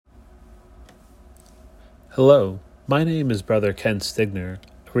Hello, my name is Brother Ken Stigner,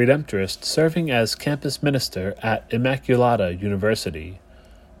 a Redemptorist serving as campus minister at Immaculata University.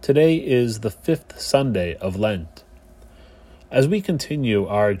 Today is the 5th Sunday of Lent. As we continue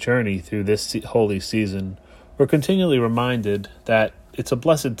our journey through this holy season, we're continually reminded that it's a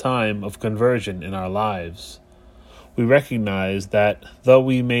blessed time of conversion in our lives. We recognize that though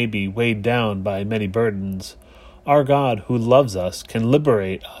we may be weighed down by many burdens, our God who loves us can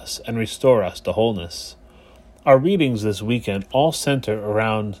liberate us and restore us to wholeness. Our readings this weekend all center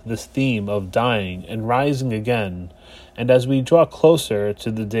around this theme of dying and rising again, and as we draw closer to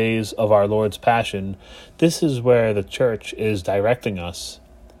the days of our Lord's Passion, this is where the Church is directing us.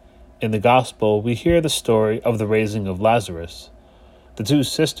 In the Gospel, we hear the story of the raising of Lazarus. The two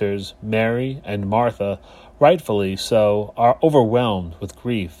sisters, Mary and Martha, rightfully so, are overwhelmed with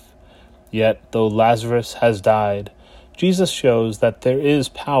grief. Yet, though Lazarus has died, Jesus shows that there is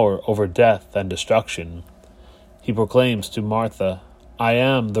power over death and destruction. He proclaims to Martha, "I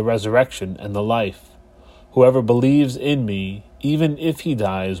am the resurrection and the life. Whoever believes in me, even if he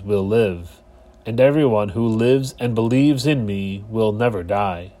dies, will live, and everyone who lives and believes in me will never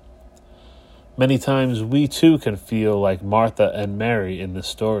die." Many times we too can feel like Martha and Mary in this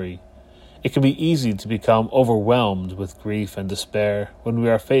story. It can be easy to become overwhelmed with grief and despair when we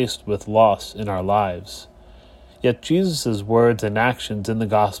are faced with loss in our lives. Yet Jesus' words and actions in the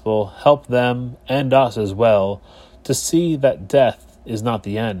Gospel help them, and us as well, to see that death is not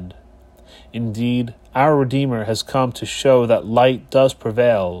the end. Indeed, our Redeemer has come to show that light does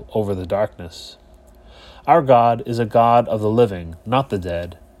prevail over the darkness. Our God is a God of the living, not the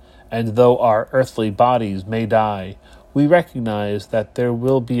dead, and though our earthly bodies may die, we recognize that there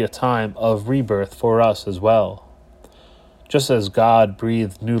will be a time of rebirth for us as well. Just as God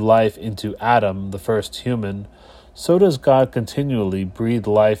breathed new life into Adam, the first human, so does God continually breathe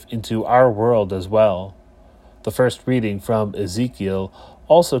life into our world as well. The first reading from Ezekiel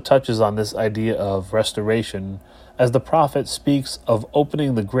also touches on this idea of restoration, as the prophet speaks of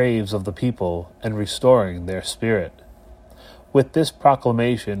opening the graves of the people and restoring their spirit. With this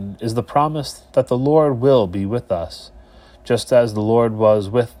proclamation is the promise that the Lord will be with us, just as the Lord was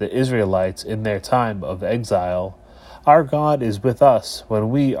with the Israelites in their time of exile. Our God is with us when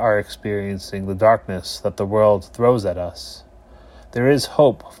we are experiencing the darkness that the world throws at us. There is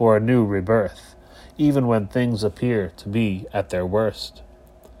hope for a new rebirth, even when things appear to be at their worst.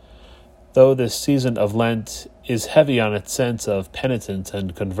 Though this season of Lent is heavy on its sense of penitence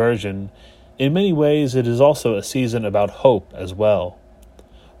and conversion, in many ways it is also a season about hope as well.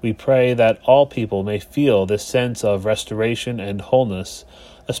 We pray that all people may feel this sense of restoration and wholeness,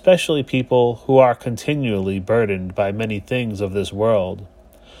 especially people who are continually burdened by many things of this world.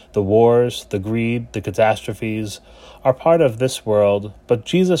 The wars, the greed, the catastrophes are part of this world, but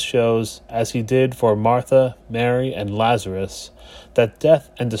Jesus shows, as he did for Martha, Mary, and Lazarus, that death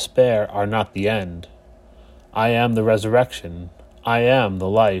and despair are not the end. I am the resurrection. I am the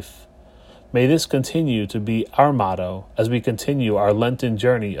life. May this continue to be our motto as we continue our Lenten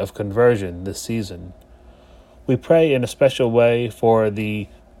journey of conversion this season. We pray in a special way for the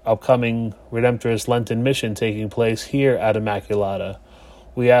upcoming Redemptorist Lenten mission taking place here at Immaculata.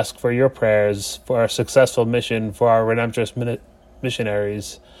 We ask for your prayers for a successful mission for our Redemptorist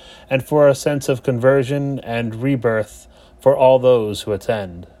missionaries, and for a sense of conversion and rebirth for all those who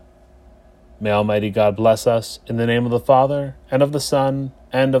attend. May Almighty God bless us, in the name of the Father, and of the Son,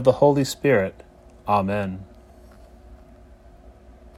 and of the Holy Spirit. Amen.